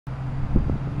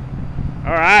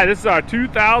All right, this is our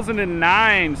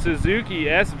 2009 Suzuki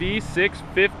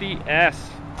SV650S.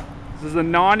 This is a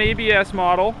non-ABS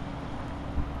model,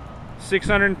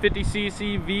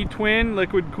 650cc V-twin,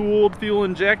 liquid cooled, fuel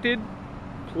injected,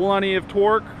 plenty of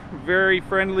torque, very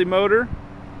friendly motor.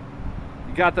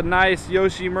 You got the nice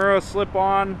Yoshimura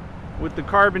slip-on with the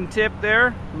carbon tip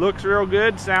there. Looks real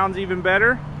good, sounds even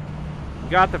better.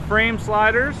 Got the frame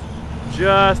sliders,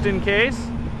 just in case.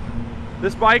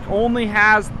 This bike only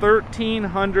has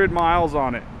 1,300 miles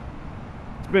on it.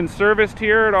 It's been serviced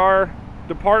here at our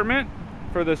department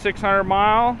for the 600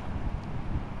 mile.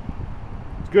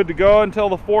 It's good to go until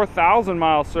the 4,000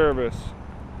 mile service.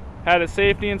 Had it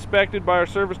safety inspected by our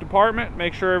service department,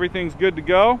 make sure everything's good to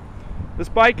go. This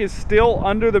bike is still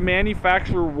under the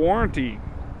manufacturer warranty.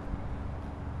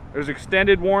 There's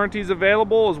extended warranties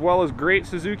available as well as great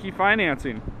Suzuki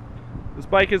financing. This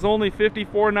bike is only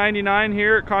 $54.99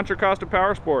 here at Contra Costa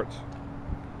Powersports.